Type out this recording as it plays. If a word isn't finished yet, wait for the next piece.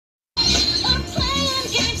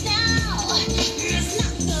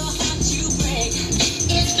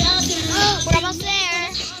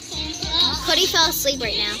fell asleep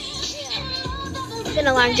right now. It's been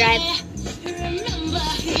a long drive.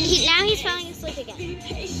 Now he's falling asleep again.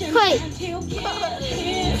 Cody!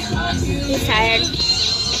 He's tired.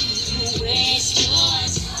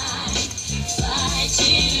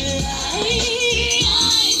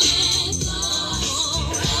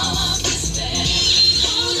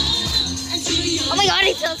 Oh my god,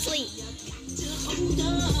 he fell asleep.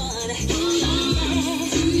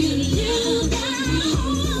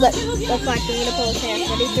 Look, watch. I'm gonna pull his hair.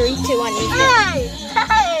 Ready? 3, 2, 1. Hey!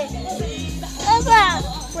 Hey! What's up?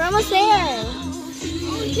 We're almost there.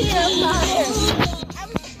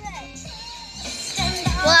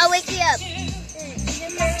 Well, I'll wake you up.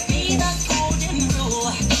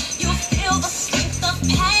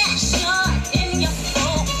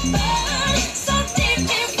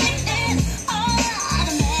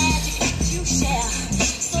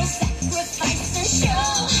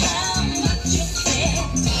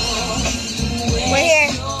 We're here.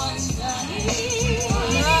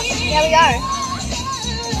 Yeah, we are.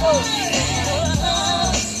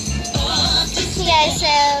 Hey guys,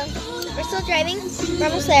 so we're still driving. We're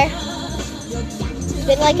almost there. It's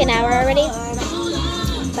been like an hour already.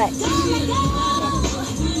 But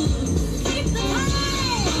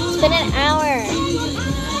it's been an hour.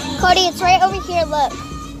 Cody, it's right over here, look.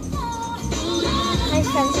 My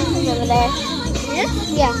friend's over there.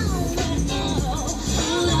 Yeah?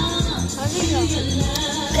 How do you know?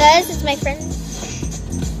 Because it's my friend.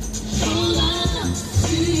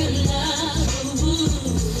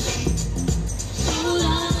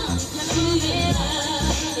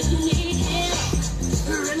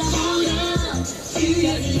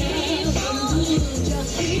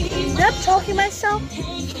 I'm talking myself.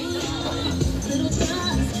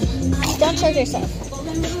 Don't choke yourself.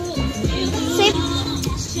 See?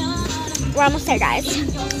 We're almost there, guys.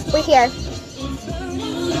 We're here.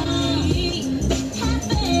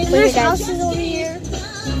 There's houses over here.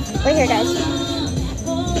 We're here, guys.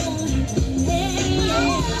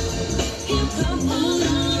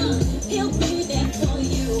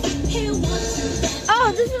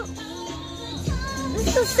 Oh, this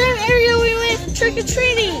is the same area we went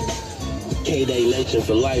trick-or-treating. K-Day legend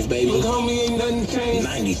for life, baby. Homie, ain't nothing changed.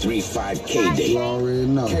 93.5 K-Day. You already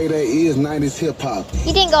know. K-Day is 90s hip-hop.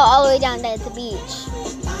 You didn't go all the way down to the beach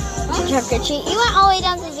to trick-or-treat. You went all the way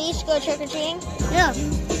down to the beach to go trick-or-treating? Yeah.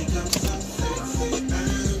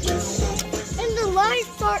 And the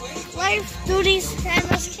life duties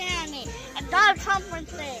Sanders County. A dog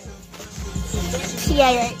conference there. Yeah,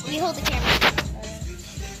 you're right. You hold the camera.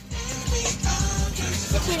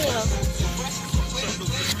 It's you, little.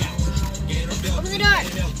 Open the door.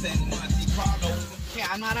 Yeah,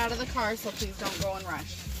 I'm not out of the car, so please don't go and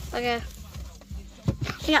rush. Okay.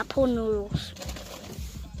 We got pool noodles.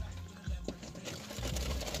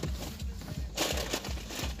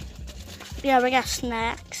 Yeah, we got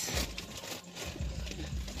snacks.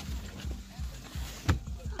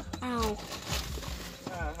 Ow.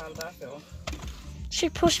 How did that feel? She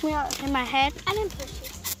pushed me out in my head. I didn't push you.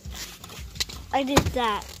 I did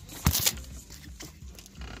that.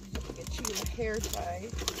 Get you a hair tie.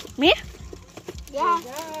 Me? Yeah.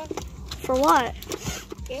 Yeah. For what?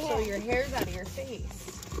 So your hair's out of your face.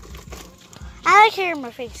 I like hair in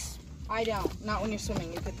my face. I don't. Not when you're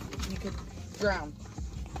swimming. You could drown.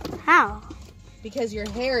 How? Because your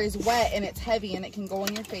hair is wet and it's heavy and it can go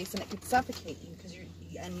in your face and it could suffocate you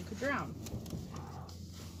and you could drown.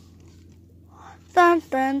 Dun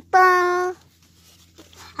dun dun.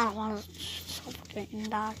 I don't want to suffocate and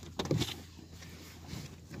die.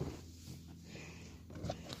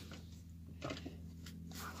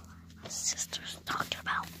 My sister's talking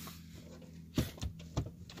about.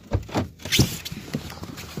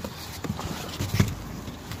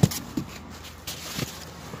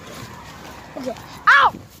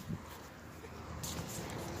 Ow!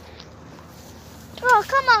 Oh,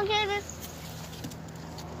 come on, Candace.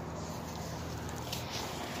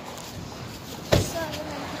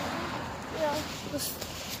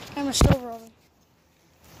 I'm still rolling.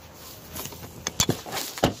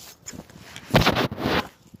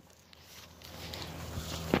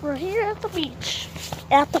 We're here at the beach,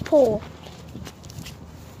 at the pool.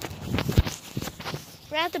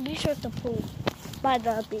 We're at the beach or at the pool, by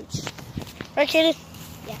the beach. Right, Katie?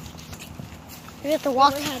 Yeah. We have to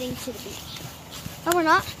walk. We're heading to the beach. No, we're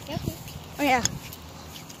not. Yep. Oh, yeah.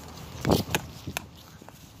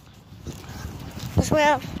 That's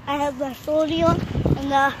why I have the hoodie on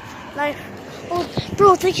and the knife. Oh,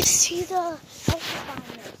 bro, they can see the house behind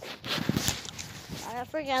us. I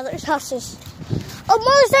forgot there's houses. A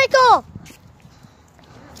motorcycle!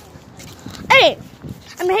 Hey,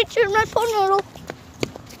 I'm hit you with my pool noodle.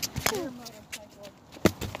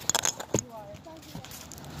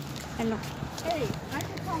 I know. Hey, I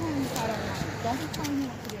can tell him he's out of line. Don't be telling him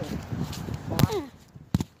what to do.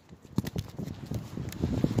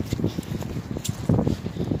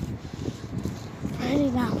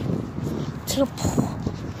 Heading now to the pool.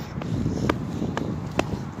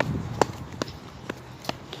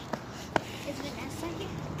 Is it nice in here?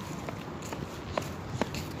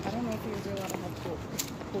 I don't know if you're allowed to have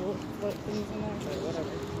pool what things in there, but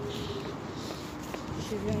whatever.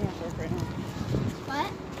 She's getting off work right now.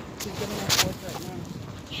 What? She's getting off work right now.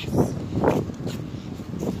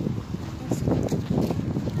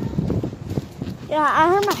 Yeah, I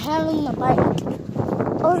hurt my hand on the bike.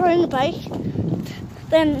 I was riding the bike.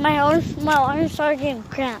 Then my arms started getting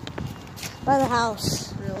cramped by the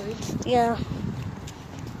house. Really? Yeah.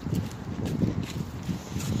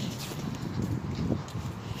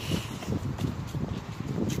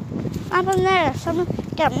 What happened there? Someone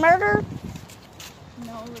got murdered?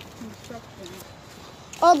 No, it's construction.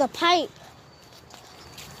 Oh, the pipe.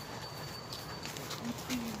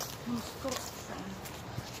 Construction.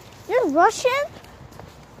 You're Russian?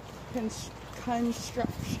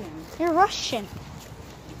 Construction. You're Russian.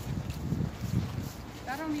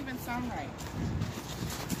 That don't even sound right.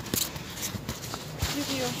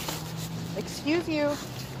 Excuse you. Excuse you.